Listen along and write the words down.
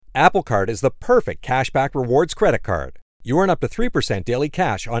Apple Card is the perfect cashback rewards credit card. You earn up to 3% daily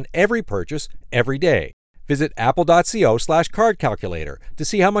cash on every purchase, every day. Visit apple.co/card calculator to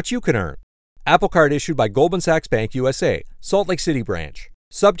see how much you can earn. Apple Card issued by Goldman Sachs Bank USA, Salt Lake City branch.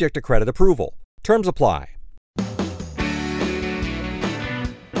 Subject to credit approval. Terms apply.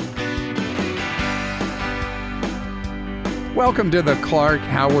 Welcome to the Clark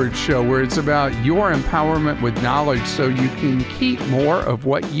Howard Show, where it's about your empowerment with knowledge so you can keep more of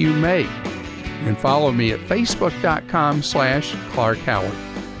what you make. And follow me at facebook.com/Clark Howard.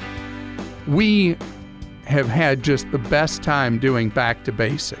 We have had just the best time doing back to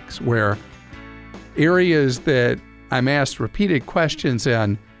basics, where areas that I'm asked repeated questions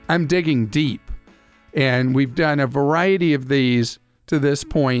in, I'm digging deep. And we've done a variety of these to this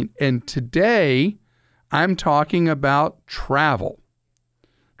point. And today, I'm talking about travel.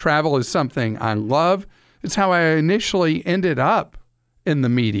 Travel is something I love. It's how I initially ended up in the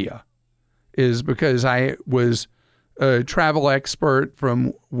media, is because I was a travel expert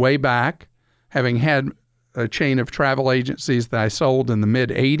from way back, having had a chain of travel agencies that I sold in the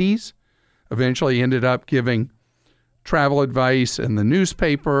mid-'80s. Eventually ended up giving travel advice in the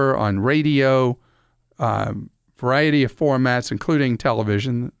newspaper, on radio, variety of formats, including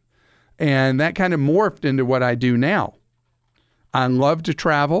television. And that kind of morphed into what I do now. I love to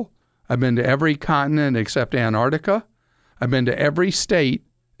travel. I've been to every continent except Antarctica. I've been to every state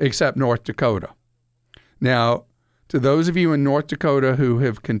except North Dakota. Now, to those of you in North Dakota who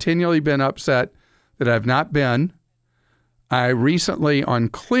have continually been upset that I've not been, I recently, on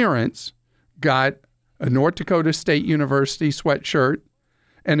clearance, got a North Dakota State University sweatshirt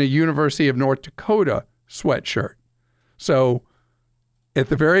and a University of North Dakota sweatshirt. So, at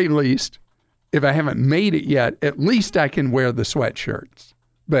the very least, if I haven't made it yet, at least I can wear the sweatshirts.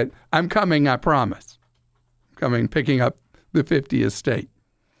 But I'm coming, I promise. I'm coming, picking up the 50th state.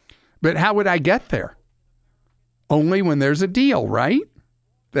 But how would I get there? Only when there's a deal, right?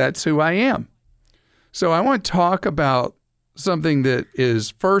 That's who I am. So I want to talk about something that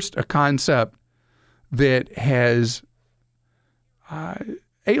is first a concept that has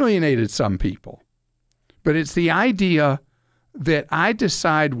alienated some people. But it's the idea that I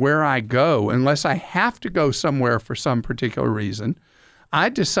decide where I go, unless I have to go somewhere for some particular reason. I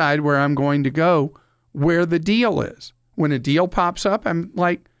decide where I'm going to go, where the deal is. When a deal pops up, I'm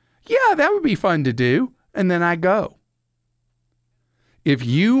like, yeah, that would be fun to do. And then I go. If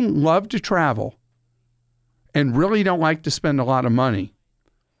you love to travel and really don't like to spend a lot of money,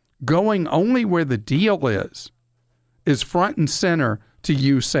 going only where the deal is front and center to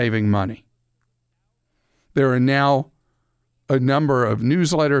you saving money. There are now a number of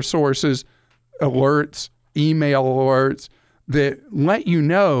newsletter sources, alerts, email alerts that let you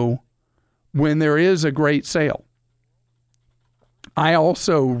know when there is a great sale. I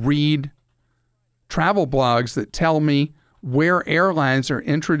also read travel blogs that tell me where airlines are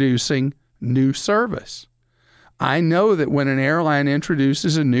introducing new service. I know that when an airline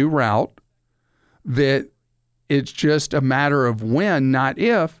introduces a new route, that it's just a matter of when, not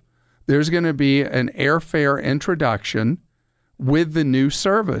if, there's going to be an airfare introduction with the new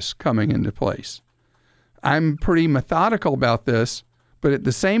service coming into place. I'm pretty methodical about this, but at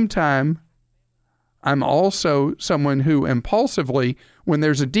the same time, I'm also someone who impulsively, when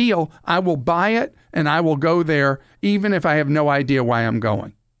there's a deal, I will buy it and I will go there even if I have no idea why I'm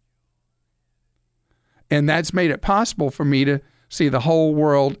going. And that's made it possible for me to see the whole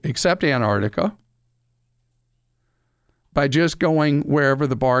world except Antarctica by just going wherever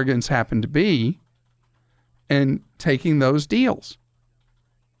the bargains happen to be and taking those deals.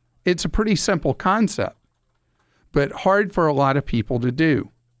 It's a pretty simple concept, but hard for a lot of people to do.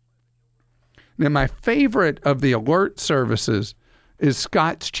 Now, my favorite of the alert services is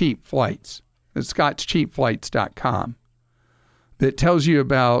Scott's Cheap Flights. It's scottscheapflights.com that tells you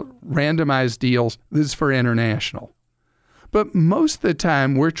about randomized deals. This is for international. But most of the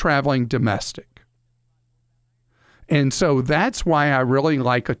time, we're traveling domestic. And so that's why I really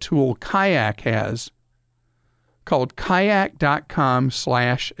like a tool Kayak has called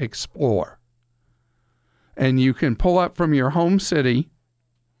kayak.com/explore. And you can pull up from your home city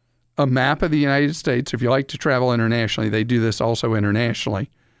a map of the United States. If you like to travel internationally, they do this also internationally.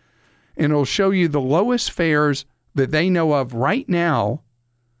 And it'll show you the lowest fares that they know of right now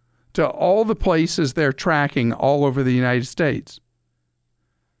to all the places they're tracking all over the United States.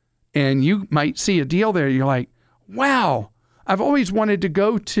 And you might see a deal there. You're like, wow, I've always wanted to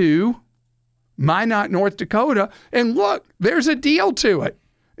go to Minot, North Dakota, and look, there's a deal to it.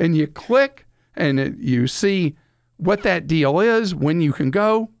 And you click, and you see what that deal is, when you can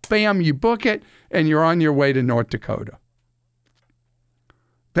go, bam, you book it, and you're on your way to North Dakota.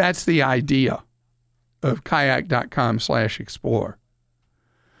 That's the idea of kayak.com/explore.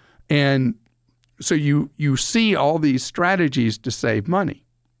 And so you see all these strategies to save money.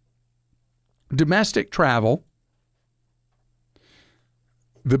 Domestic travel,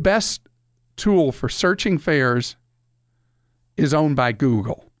 the best tool for searching fares is owned by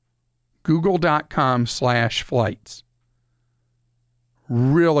Google. Google.com/flights.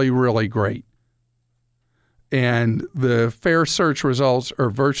 Really, really great. And the fare search results are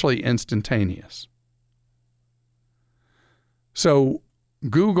virtually instantaneous. So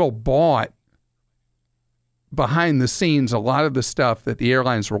Google bought behind the scenes a lot of the stuff that the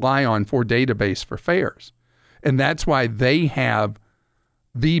airlines rely on for database for fares. And that's why they have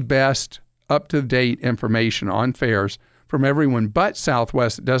the best up-to-date information on fares from everyone but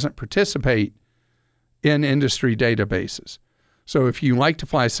Southwest that doesn't participate in industry databases. So if you like to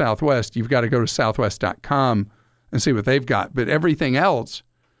fly Southwest, you've got to go to southwest.com and see what they've got. But everything else,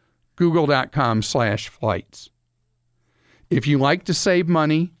 google.com/flights. If you like to save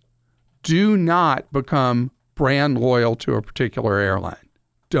money, do not become brand loyal to a particular airline.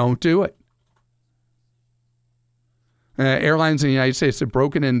 Don't do it. Airlines in the United States have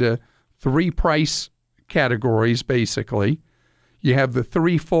broken into 3 price categories, basically. You have the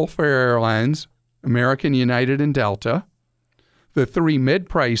 3 full-fare airlines, American, United, and Delta. The 3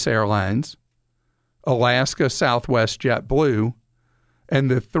 mid-price airlines, Alaska, Southwest, JetBlue. And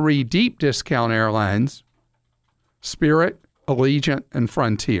the 3 deep discount airlines, Spirit, Allegiant, and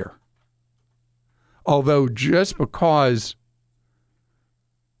Frontier. Although just because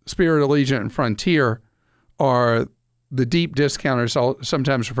Spirit, Allegiant, and Frontier are the deep discounters,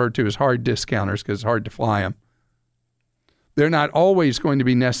 sometimes referred to as hard discounters because it's hard to fly them, they're not always going to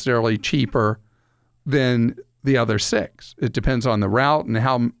be necessarily cheaper than the other 6. It depends on the route and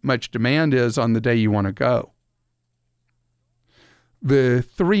how much demand is on the day you want to go. The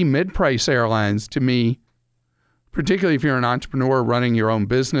 3 mid-price airlines, to me, particularly if you're an entrepreneur running your own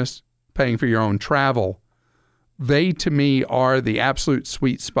business, paying for your own travel, they, to me, are the absolute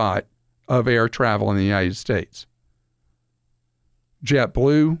sweet spot of air travel in the United States.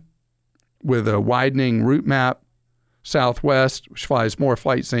 JetBlue, with a widening route map, Southwest, which flies more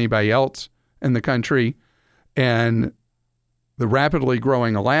flights than anybody else in the country, and the rapidly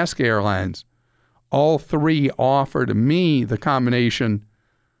growing Alaska Airlines, all 3 offer to me the combination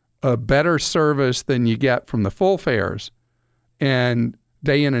of better service than you get from the full fares and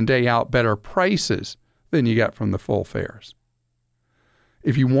day in and day out better prices than you get from the full fares.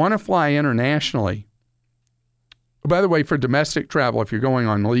 If you want to fly internationally, by the way, for domestic travel, if you're going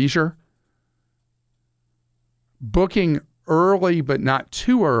on leisure, booking early but not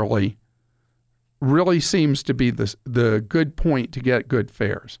too early really seems to be the good point to get good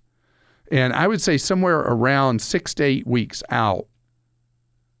fares. And I would say somewhere around 6 to 8 weeks out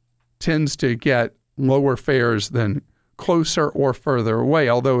tends to get lower fares than closer or further away.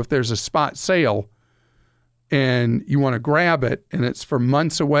 Although if there's a spot sale and you want to grab it and it's for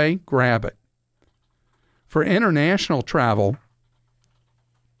months away, grab it. For international travel,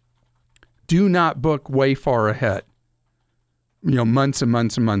 do not book way far ahead, months and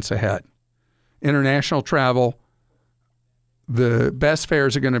months and months ahead. International travel, the best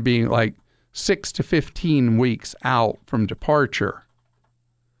fares are going to be like 6 to 15 weeks out from departure,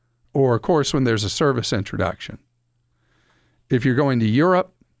 or of course when there's a service introduction. If you're going to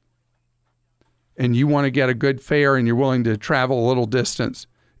Europe and you want to get a good fare and you're willing to travel a little distance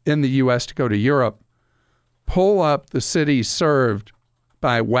in the U.S. to go to Europe, pull up the cities served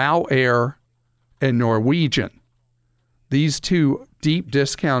by WOW Air and Norwegian. These 2 deep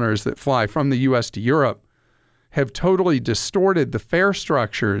discounters that fly from the U.S. to Europe have totally distorted the fare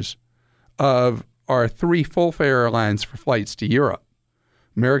structures of our 3 full-fare airlines for flights to Europe.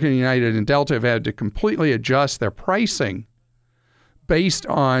 American, United, and Delta have had to completely adjust their pricing based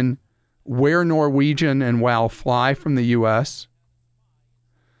on where Norwegian and WOW fly from the U.S.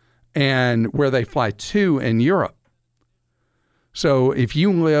 and where they fly to in Europe. So if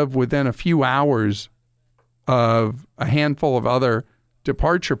you live within a few hours of a handful of other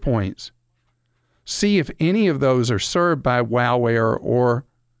departure points, see if any of those are served by WOW Air or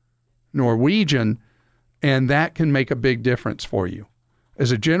Norwegian, and that can make a big difference for you.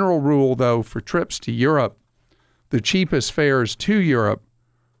 As a general rule, though, for trips to Europe, the cheapest fares to Europe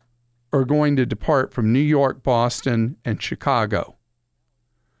are going to depart from New York, Boston, and Chicago.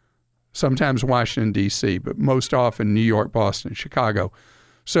 Sometimes Washington, D.C., but most often New York, Boston, and Chicago.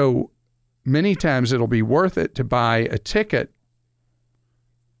 So many times it'll be worth it to buy a ticket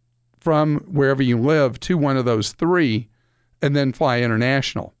from wherever you live to one of those 3 and then fly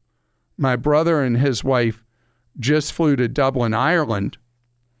international. My brother and his wife just flew to Dublin, Ireland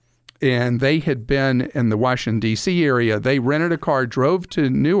and they had been in the Washington, D.C. area. They rented a car, drove to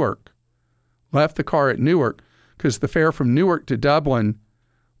Newark, left the car at Newark, because the fare from Newark to Dublin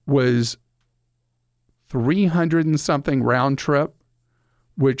was 300 and something round trip,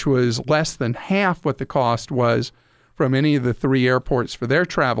 which was less than half what the cost was from any of the three airports for their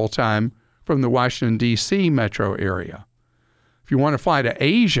travel time from the Washington, D.C. metro area. If you want to fly to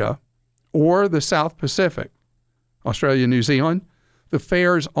Asia or the South Pacific, Australia, New Zealand, the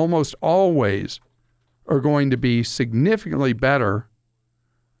fares almost always are going to be significantly better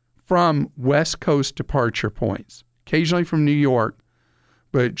from West Coast departure points, occasionally from New York,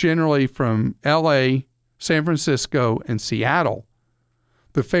 but generally from L.A., San Francisco, and Seattle.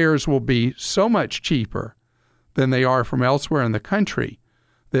 The fares will be so much cheaper than they are from elsewhere in the country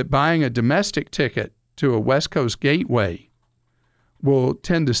that buying a domestic ticket to a West Coast gateway will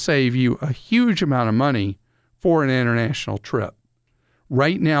tend to save you a huge amount of money for an international trip.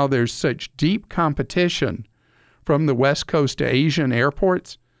 Right now, there's such deep competition from the West Coast to Asian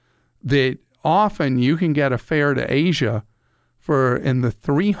airports that often you can get a fare to Asia for in the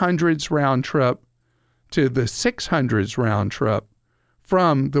 300s round trip to the 600s round trip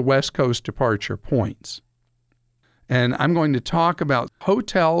from the West Coast departure points. And I'm going to talk about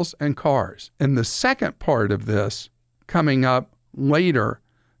hotels and cars in the second part of this coming up later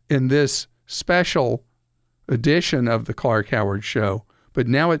in this special edition of the Clark Howard Show. But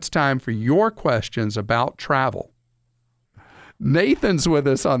now it's time for your questions about travel. Nathan's with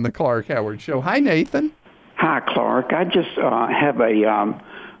us on the Clark Howard Show. Hi, Nathan. Hi, Clark. I just have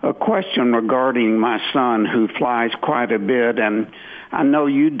a question regarding my son who flies quite a bit, and I know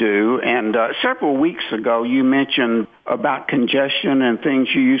you do. And several weeks ago, you mentioned about congestion and things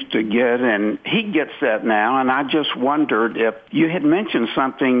you used to get, and he gets that now. And I just wondered if you had mentioned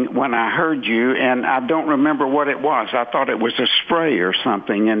something when I heard you, and I don't remember what it was. I thought it was a spray or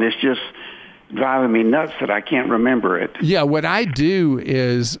something, and it's just driving me nuts that I can't remember it. Yeah, what I do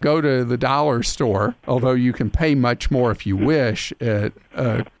is go to the dollar store, although you can pay much more if you wish at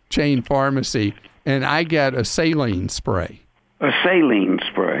a chain pharmacy, and I get a saline spray. A saline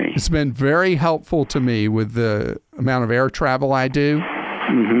spray. It's been very helpful to me with the amount of air travel I do.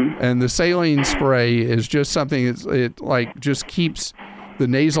 Mm-hmm. And the saline spray is just something, it like just keeps the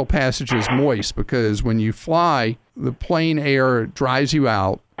nasal passages moist, because when you fly, the plane air dries you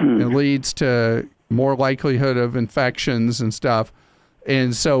out. It leads to more likelihood of infections and stuff.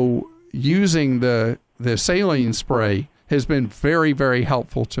 And so using the saline spray has been very, very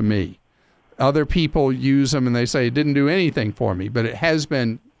helpful to me. Other people use them and they say it didn't do anything for me, but it has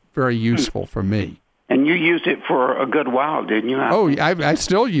been very useful for me. And you used it for a good while, didn't you? I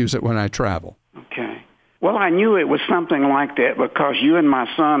still use it when I travel. Okay. Well, I knew it was something like that because you and my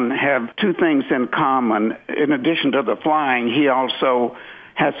son have two things in common. In addition to the flying, he also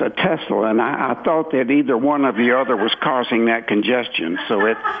has a Tesla, and I thought that either one or the other was causing that congestion. So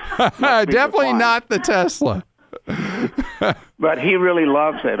it definitely not the Tesla. But he really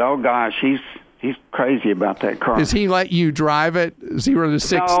loves it. Oh gosh, he's crazy about that car. Does he let you drive it 0 to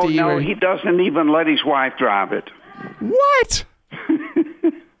 60? No, he doesn't even let his wife drive it. What?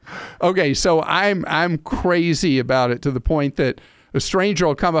 Okay, so I'm crazy about it to the point that a stranger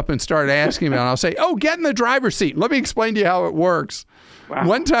will come up and start asking me, and I'll say, "Oh, get in the driver's seat. Let me explain to you how it works." Wow.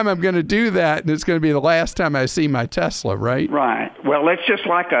 One time I'm going to do that, and it's going to be the last time I see my Tesla, right? Right. Well, it's just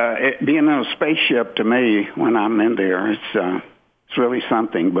like being in a spaceship to me when I'm in there. It's really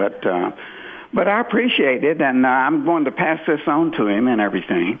something, but I appreciate it, and I'm going to pass this on to him and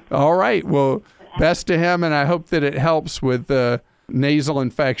everything. All right. Well, best to him, and I hope that it helps with the nasal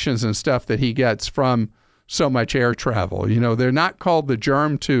infections and stuff that he gets from so much air travel. You know, they're not called the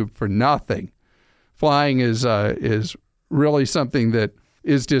germ tube for nothing. Flying is really something that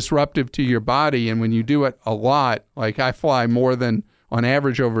is disruptive to your body, and when you do it a lot, like I fly more than, on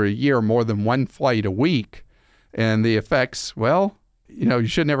average over a year, more than one flight a week, and the effects, well, you know, you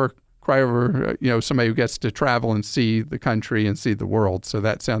should never cry over, somebody who gets to travel and see the country and see the world. So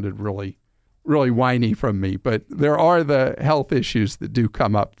that sounded really, really whiny from me, but there are the health issues that do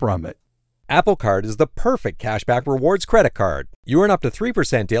come up from it. Apple Card is the perfect cashback rewards credit card. You earn up to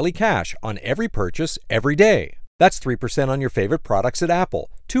 3% daily cash on every purchase every day. That's 3% on your favorite products at Apple,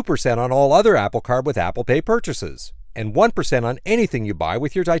 2% on all other Apple Card with Apple Pay purchases, and 1% on anything you buy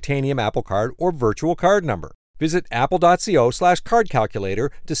with your titanium Apple Card or virtual card number. Visit apple.co/card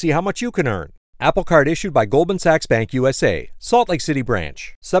calculator to see how much you can earn. Apple Card issued by Goldman Sachs Bank USA, Salt Lake City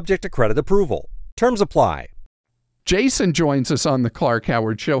branch, subject to credit approval. Terms apply. Jason joins us on the Clark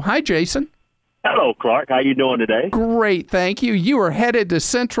Howard Show. Hi, Jason. Hello, Clark. How you doing today? Great, thank you. You are headed to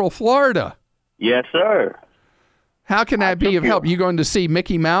Central Florida. Yes, sir. How can I be of help? You going to see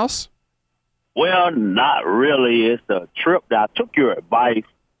Mickey Mouse? Well, not really. It's a trip that I took your advice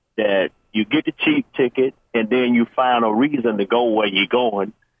that you get the cheap ticket and then you find a reason to go where you're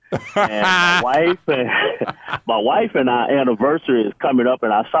going. And my wife and our anniversary is coming up,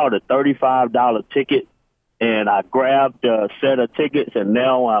 and I saw the $35 ticket, and I grabbed a set of tickets, and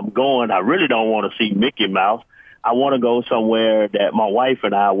now I'm going. I really don't want to see Mickey Mouse. I want to go somewhere that my wife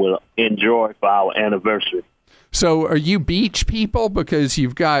and I will enjoy for our anniversary. So are you beach people? Because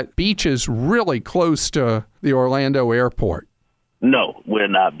you've got beaches really close to the Orlando airport. No, we're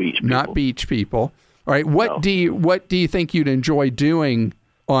not beach people. Not beach people. All right. What do you think you'd enjoy doing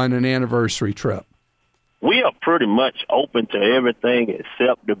on an anniversary trip? We are pretty much open to everything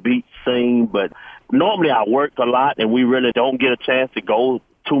except the beach scene, but normally I work a lot and we really don't get a chance to go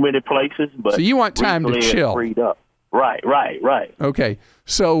too many places. But so you want time to chill. Freed up. Right. Okay.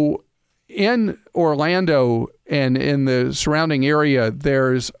 So in Orlando and in the surrounding area,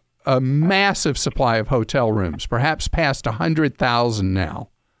 there's a massive supply of hotel rooms, perhaps past 100,000 now,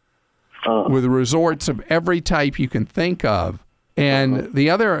 with resorts of every type you can think of. And the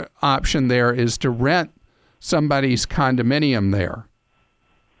other option there is to rent somebody's condominium there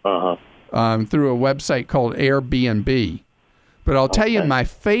through a website called Airbnb. But I'll tell you, my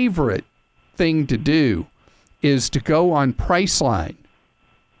favorite thing to do is to go on Priceline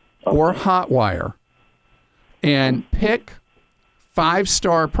or Hotwire and pick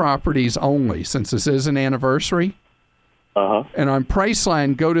 5-star properties only, since this is an anniversary. And on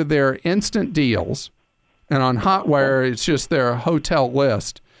Priceline, go to their instant deals. And on Hotwire, it's just their hotel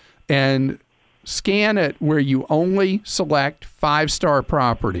list. And scan it where you only select 5-star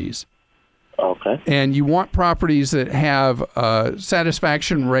properties. Okay. And you want properties that have a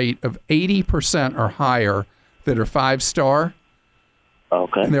satisfaction rate of 80% or higher that are 5-star.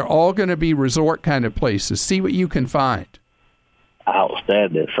 Okay. And they're all going to be resort kind of places. See what you can find.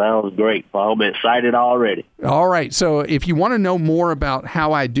 Outstanding. Sounds great. I'm excited already. All right. So if you want to know more about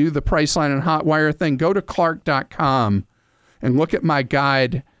how I do the Priceline and Hotwire thing, go to Clark.com and look at my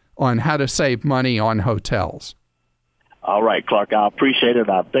guide on how to save money on hotels. All right, Clark. I appreciate it.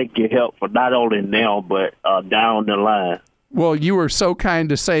 I thank your help for not only now, but down the line. Well, you were so kind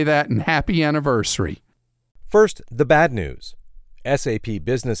to say that, and happy anniversary. First, the bad news. SAP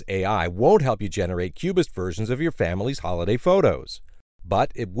Business AI won't help you generate cubist versions of your family's holiday photos,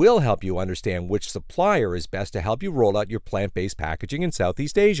 but it will help you understand which supplier is best to help you roll out your plant-based packaging in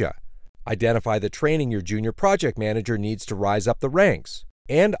Southeast Asia, identify the training your junior project manager needs to rise up the ranks,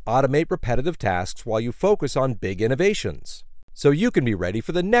 and automate repetitive tasks while you focus on big innovations, so you can be ready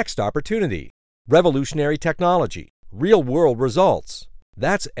for the next opportunity. Revolutionary technology, real-world results.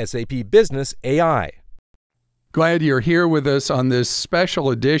 That's SAP Business AI. Glad you're here with us on this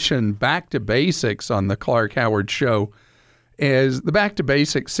special edition Back to Basics on the Clark Howard Show. As the Back to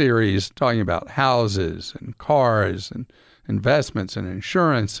Basics series, talking about houses and cars and investments and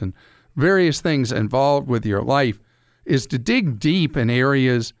insurance and various things involved with your life, is to dig deep in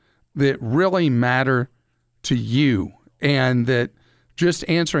areas that really matter to you, and that just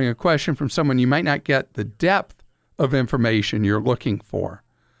answering a question from someone, you might not get the depth of information you're looking for.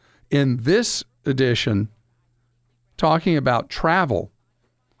 In this edition, talking about travel,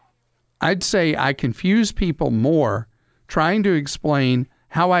 I'd say I confuse people more trying to explain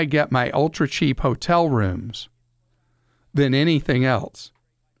how I get my ultra-cheap hotel rooms than anything else.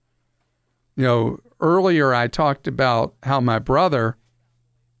 You know, earlier I talked about how my brother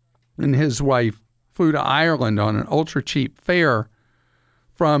and his wife flew to Ireland on an ultra-cheap fare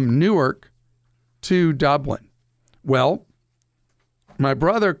from Newark to Dublin. Well, my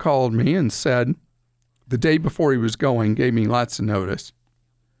brother called me and said, the day before he was going, gave me lots of notice,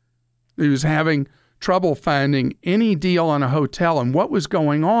 he was having trouble finding any deal on a hotel. And what was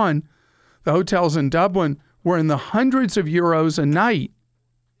going on, the hotels in Dublin were in the hundreds of euros a night.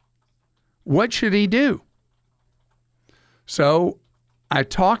 What should he do? So I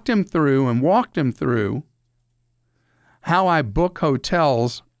talked him through and walked him through how I book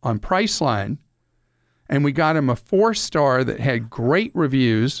hotels on Priceline, and we got him a 4-star that had great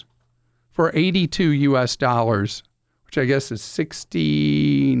reviews for $82, which I guess is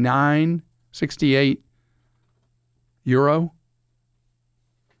 68 euro.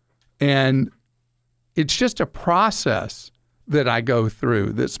 And it's just a process that I go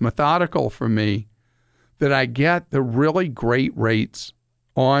through that's methodical for me, that I get the really great rates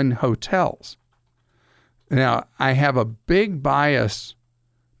on hotels. Now, I have a big bias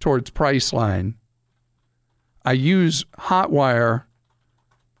towards Priceline. I use Hotwire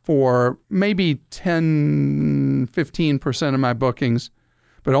for maybe 10-15% of my bookings,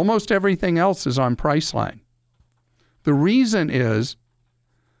 but almost everything else is on Priceline. The reason is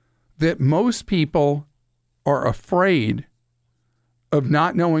that most people are afraid of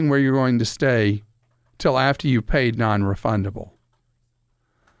not knowing where you're going to stay till after you paid non-refundable.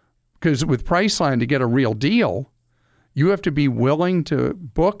 Because with Priceline, to get a real deal, you have to be willing to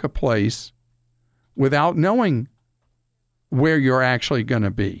book a place without knowing where you're actually going to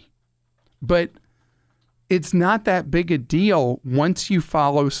be. But it's not that big a deal once you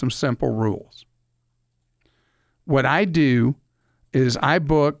follow some simple rules. What I do is I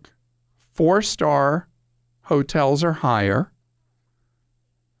book 4-star hotels or higher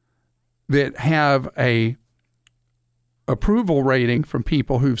that have a approval rating from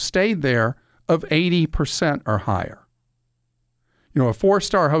people who've stayed there of 80% or higher. You know, a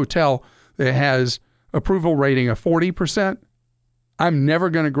 4-star hotel that has approval rating of 40%, I'm never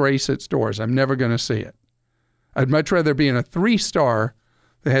going to grace its doors. I'm never going to see it. I'd much rather be in a 3-star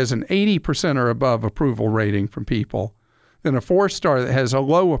that has an 80% or above approval rating from people than a 4-star that has a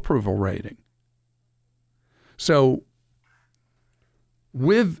low approval rating. So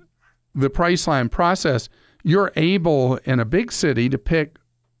with the Priceline process, you're able in a big city to pick,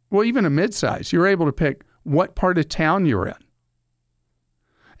 well, even a midsize, you're able to pick what part of town you're in.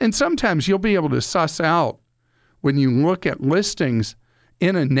 And sometimes you'll be able to suss out when you look at listings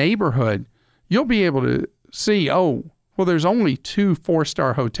in a neighborhood, you'll be able to see, oh, well, there's only 2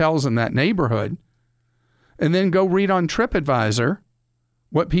 4-star hotels in that neighborhood. And then go read on TripAdvisor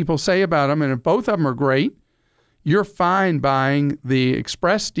what people say about them. And if both of them are great, you're fine buying the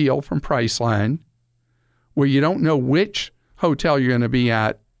express deal from Priceline, where you don't know which hotel you're going to be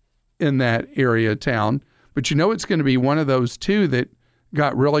at in that area of town, but you know it's going to be one of those 2 that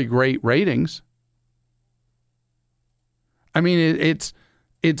got really great ratings. I mean,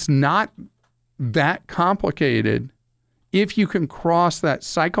 it's not that complicated if you can cross that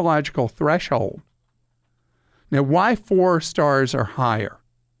psychological threshold. Now, why 4 stars or higher?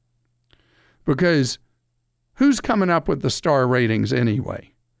 Because who's coming up with the star ratings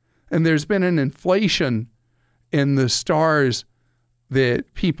anyway? And there's been an inflation in the stars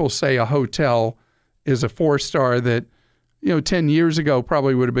that people say a hotel is a 4-star that, 10 years ago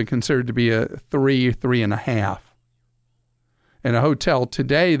probably would have been considered to be a 3, 3.5. And a hotel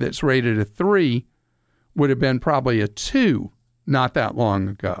today that's rated a 3 would have been probably a 2 not that long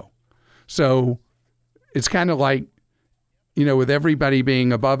ago. So it's kind of like, with everybody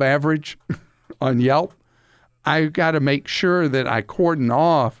being above average on Yelp, I've got to make sure that I cordon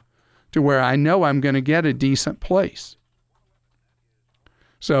off to where I know I'm going to get a decent place.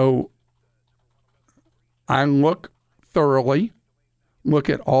 So I look thoroughly, look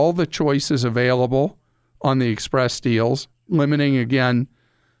at all the choices available on the express deals, limiting again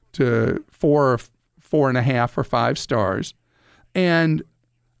to 4, 4.5, or 5 stars. And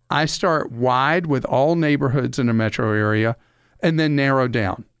I start wide with all neighborhoods in a metro area and then narrow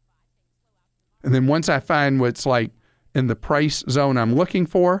down. And then once I find what's like in the price zone I'm looking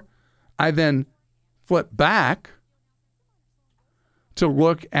for, I then flip back to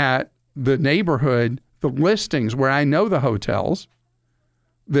look at the neighborhood, the listings where I know the hotels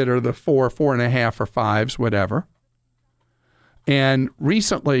that are the 4, 4.5, or 5s, whatever. And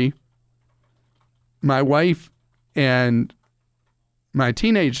recently, my wife and my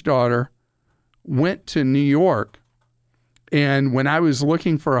teenage daughter went to New York, and when I was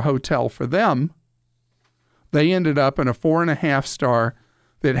looking for a hotel for them, they ended up in a 4.5 star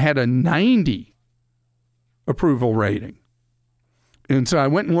that had a 90 approval rating. And so I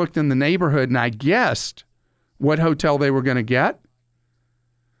went and looked in the neighborhood, and I guessed what hotel they were going to get,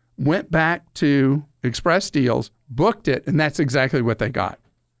 went back to Express Deals, booked it, and that's exactly what they got.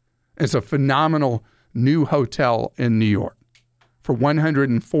 It's a phenomenal new hotel in New York for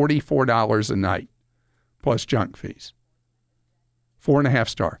 $144 a night, plus junk fees. 4.5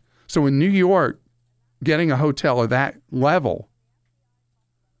 star. So in New York, getting a hotel of that level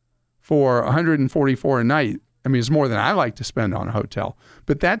for $144 a night, I mean, it's more than I like to spend on a hotel,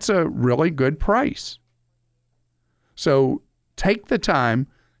 but that's a really good price. So take the time,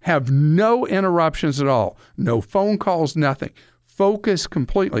 have no interruptions at all, no phone calls, nothing. Focus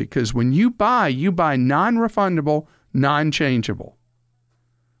completely, because when you buy non-refundable, non-changeable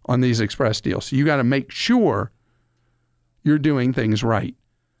on these express deals. So you got to make sure you're doing things right.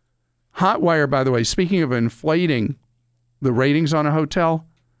 Hotwire, by the way, speaking of inflating the ratings on a hotel,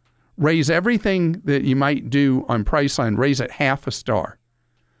 raise everything that you might do on Priceline, raise it 0.5 star.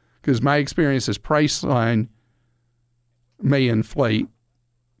 Because my experience is Priceline may inflate,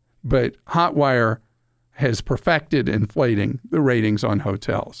 but Hotwire has perfected inflating the ratings on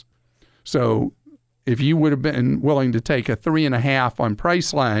hotels. So if you would have been willing to take a 3.5 on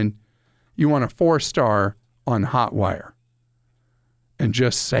Priceline, you want a 4-star on Hotwire and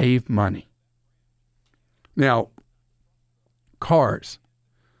just save money. Now, cars.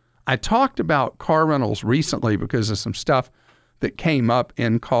 I talked about car rentals recently because of some stuff that came up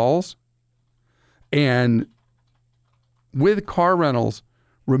in calls. And with car rentals,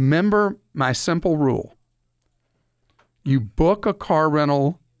 remember my simple rule. You book a car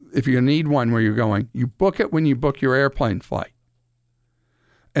rental, if you need one where you're going, you book it when you book your airplane flight.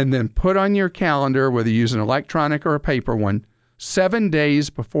 And then put on your calendar, whether you use an electronic or a paper one, 7 days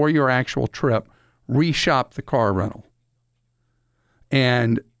before your actual trip, reshop the car rental.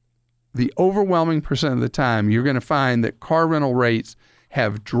 And the overwhelming percent of the time, you're going to find that car rental rates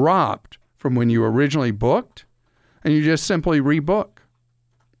have dropped from when you originally booked, and you just simply rebook.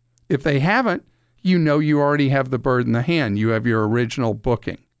 If they haven't, you know you already have the bird in the hand. You have your original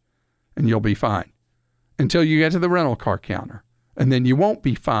booking, and you'll be fine until you get to the rental car counter. And then you won't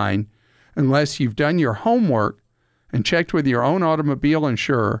be fine unless you've done your homework and checked with your own automobile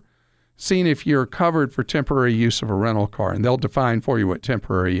insurer, seeing if you're covered for temporary use of a rental car, and they'll define for you what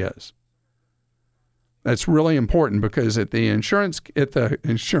temporary is. That's really important because at the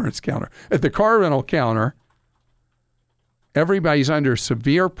car rental counter, everybody's under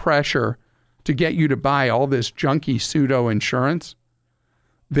severe pressure to get you to buy all this junky pseudo insurance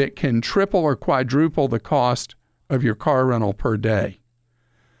that can triple or quadruple the cost of your car rental per day.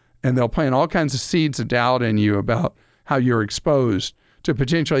 And they'll plant all kinds of seeds of doubt in you about how you're exposed to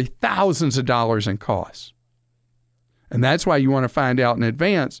potentially thousands of dollars in costs. And that's why you want to find out in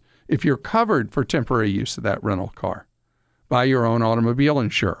advance if you're covered for temporary use of that rental car by your own automobile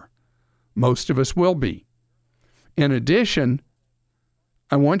insurer. Most of us will be. In addition,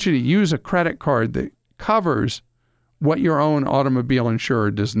 I want you to use a credit card that covers what your own automobile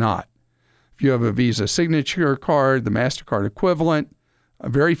insurer does not. If you have a Visa Signature card, the MasterCard equivalent,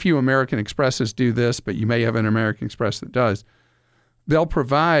 very few American Expresses do this, but you may have an American Express that does. They'll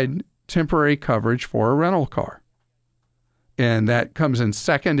provide temporary coverage for a rental car. And that comes in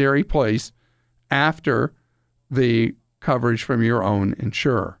secondary place after the coverage from your own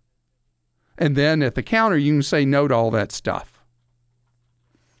insurer. And then at the counter, you can say no to all that stuff.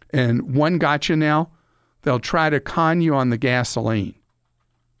 And one gotcha now, they'll try to con you on the gasoline.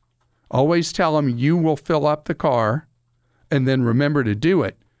 Always tell them you will fill up the car and then remember to do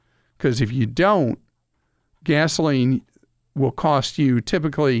it. Because if you don't, gasoline will cost you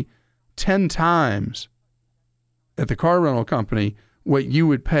typically 10 times at the car rental company what you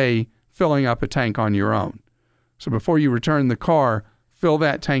would pay filling up a tank on your own. So before you return the car, fill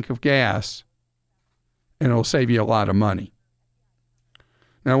that tank of gas, and it'll save you a lot of money.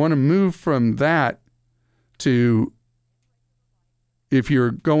 Now I want to move from that to if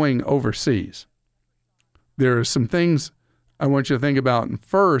you're going overseas. There are some things I want you to think about. And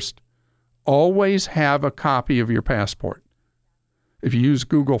first, always have a copy of your passport. If you use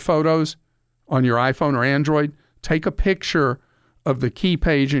Google Photos on your iPhone or Android, take a picture of the key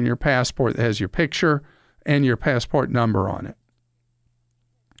page in your passport that has your picture and your passport number on it.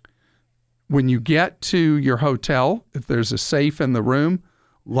 When you get to your hotel, if there's a safe in the room,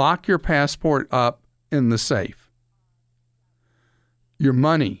 lock your passport up in the safe. Your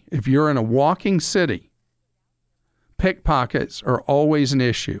money, if you're in a walking city, pickpockets are always an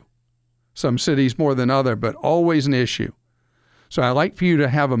issue. Some cities more than other, but always an issue. So I like for you to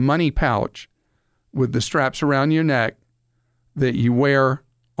have a money pouch with the straps around your neck that you wear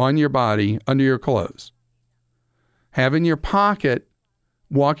on your body under your clothes. Have in your pocket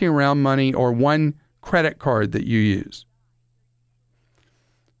walking around money or one credit card that you use.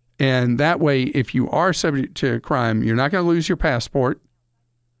 And that way, if you are subject to a crime, you're not going to lose your passport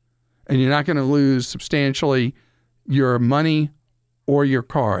and you're not going to lose substantially your money or your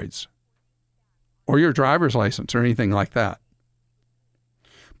cards or your driver's license or anything like that.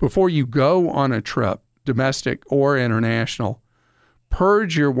 Before you go on a trip, domestic or international,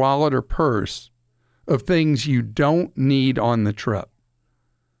 purge your wallet or purse of things you don't need on the trip.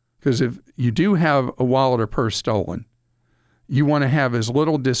 Because if you do have a wallet or purse stolen, you want to have as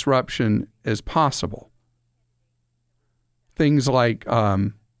little disruption as possible. Things like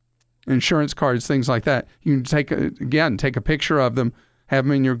insurance cards, things like that. You can take a picture of them, have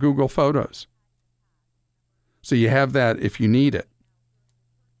them in your Google Photos. So you have that if you need it.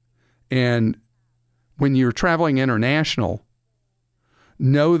 And when you're traveling international,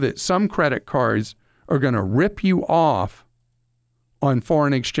 know that some credit cards are going to rip you off on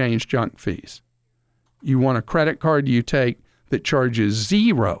foreign exchange junk fees. You want a credit card you take that charges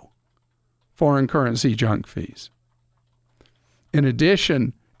 0 foreign currency junk fees. In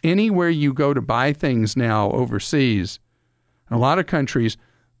addition, anywhere you go to buy things now overseas, in a lot of countries,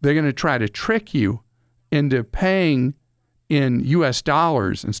 they're going to try to trick you into paying in U.S.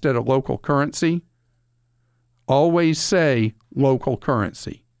 dollars instead of local currency, always say local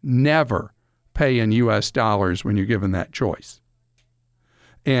currency. Never pay in U.S. dollars when you're given that choice.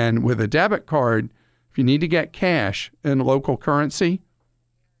 And with a debit card, if you need to get cash in local currency,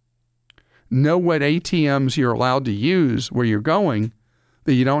 know what ATMs you're allowed to use where you're going,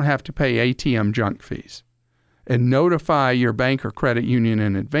 that you don't have to pay ATM junk fees. And notify your bank or credit union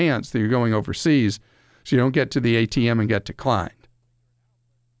in advance that you're going overseas so you don't get to the ATM and get declined.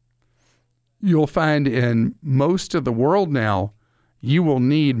 You'll find in most of the world now, you will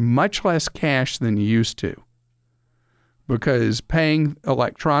need much less cash than you used to, because paying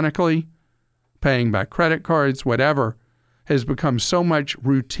electronically, paying by credit cards, whatever, has become so much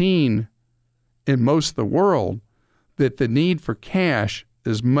routine in most of the world that the need for cash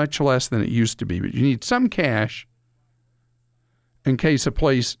is much less than it used to be. But you need some cash in case a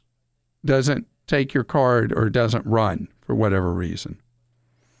place doesn't take your card or doesn't run for whatever reason.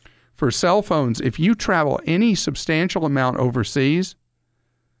 For cell phones, if you travel any substantial amount overseas,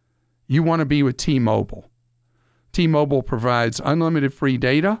 you want to be with T-Mobile. T-Mobile provides unlimited free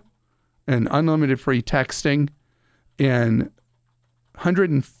data and unlimited free texting in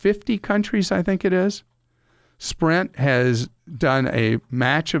 150 countries, I think it is. Sprint has done a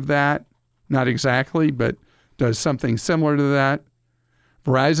match of that, not exactly, but does something similar to that.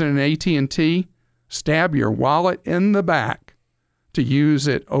 Verizon and AT&T stab your wallet in the back to use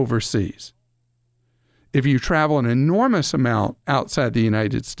it overseas. If you travel an enormous amount outside the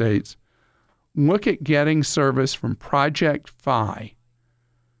United States, look at getting service from Project Fi.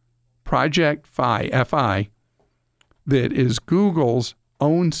 Project Fi, F-I, that is Google's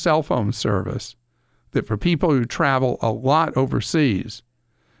own cell phone service that for people who travel a lot overseas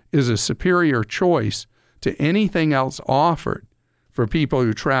is a superior choice to anything else offered for people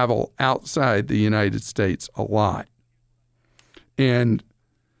who travel outside the United States a lot. And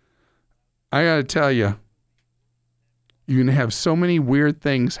I got to tell you, you're going to have so many weird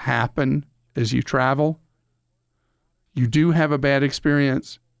things happen as you travel. You do have a bad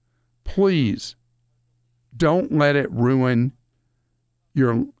experience. Please don't let it ruin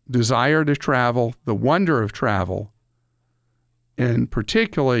your desire to travel, the wonder of travel, and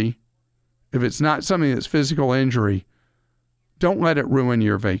particularly if it's not something that's physical injury, don't let it ruin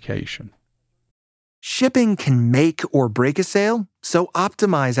your vacation. Shipping can make or break a sale, so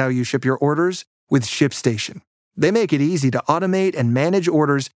optimize how you ship your orders with ShipStation. They make it easy to automate and manage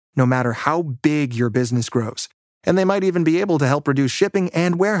orders no matter how big your business grows. And they might even be able to help reduce shipping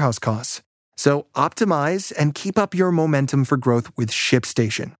and warehouse costs. So optimize and keep up your momentum for growth with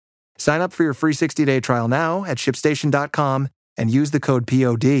ShipStation. Sign up for your free 60-day trial now at ShipStation.com and use the code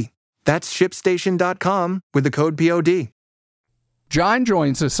POD. That's ShipStation.com with the code POD. John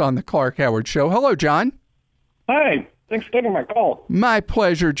joins us on the Clark Howard Show. Hello, John. Hi. Thanks for taking my call. My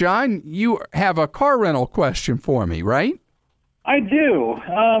pleasure, John. You have a car rental question for me, right? I do.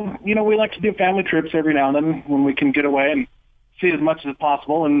 We like to do family trips every now and then when we can get away and see as much as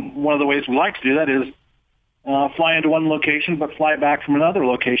possible. And one of the ways we like to do that is fly into one location but fly back from another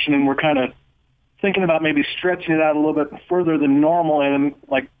location. And we're kind of thinking about maybe stretching it out a little bit further than normal and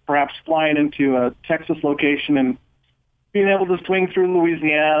like perhaps flying into a Texas location and being able to swing through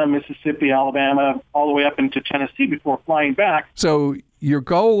Louisiana, Mississippi, Alabama, all the way up into Tennessee before flying back. So your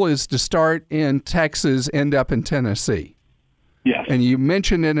goal is to start in Texas, end up in Tennessee. Yes. And you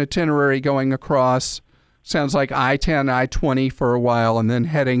mentioned an itinerary going across, sounds like I-10, I-20 for a while, and then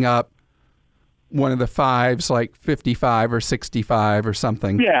heading up one of the fives, like 55 or 65 or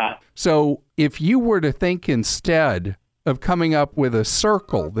something. Yeah. So if you were to think instead of coming up with a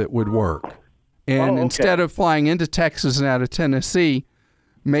circle that would work, and instead of flying into Texas and out of Tennessee,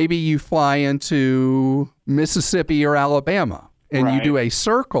 maybe you fly into Mississippi or Alabama, and you do a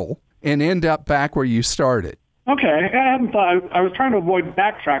circle and end up back where you started. Okay, I hadn't thought. I was trying to avoid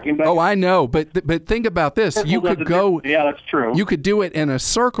backtracking. But I know, but think about this. You could go. Yeah, that's true. You could do it in a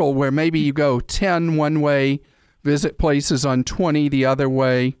circle where maybe you go 10 one way, visit places on 20 the other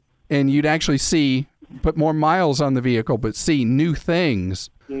way, and you'd actually put more miles on the vehicle, but see new things.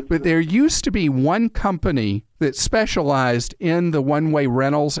 But there used to be one company that specialized in the one-way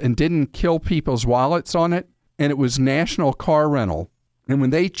rentals and didn't kill people's wallets on it, and it was National Car Rental. And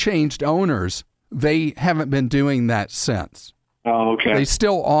when they changed owners, they haven't been doing that since. Oh, okay. They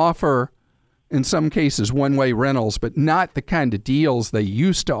still offer, in some cases, one-way rentals, but not the kind of deals they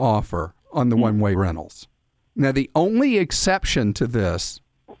used to offer on the one-way rentals. Now, the only exception to this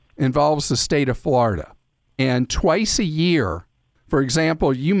involves the state of Florida. And twice a year, for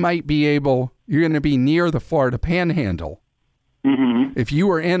example, you're going to be near the Florida Panhandle. Mm-hmm. If you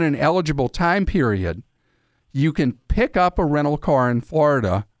were in an eligible time period you can pick up a rental car in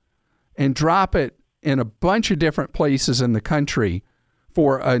Florida and drop it in a bunch of different places in the country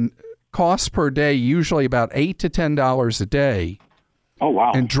for a cost per day, usually about $8 to $10 a day. Oh,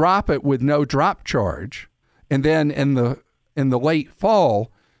 wow. And drop it with no drop charge. And then in the late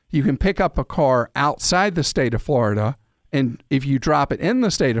fall, you can pick up a car outside the state of Florida. And if you drop it in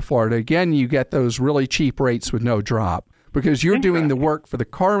the state of Florida, again, you get those really cheap rates with no drop, because you're doing the work for the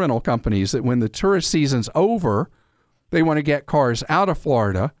car rental companies that when the tourist season's over, they want to get cars out of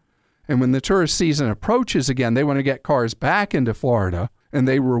Florida. And when the tourist season approaches again, they want to get cars back into Florida, and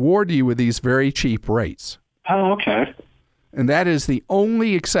they reward you with these very cheap rates. Oh, okay. And that is the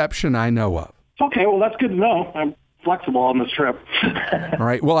only exception I know of. Okay, well, that's good to know. I'm flexible on this trip. All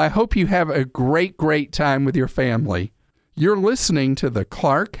right. Well, I hope you have a great, great time with your family. You're listening to The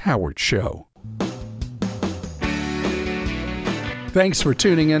Clark Howard Show. Thanks for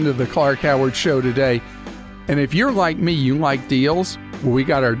tuning into The Clark Howard Show today. And if you're like me, you like deals, well, we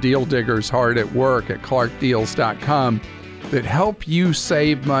got our deal diggers hard at work at clarkdeals.com that help you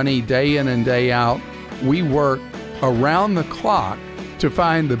save money day in and day out. We work around the clock to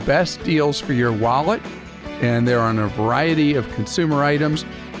find the best deals for your wallet, and they're on a variety of consumer items.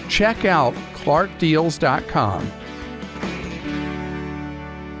 Check out clarkdeals.com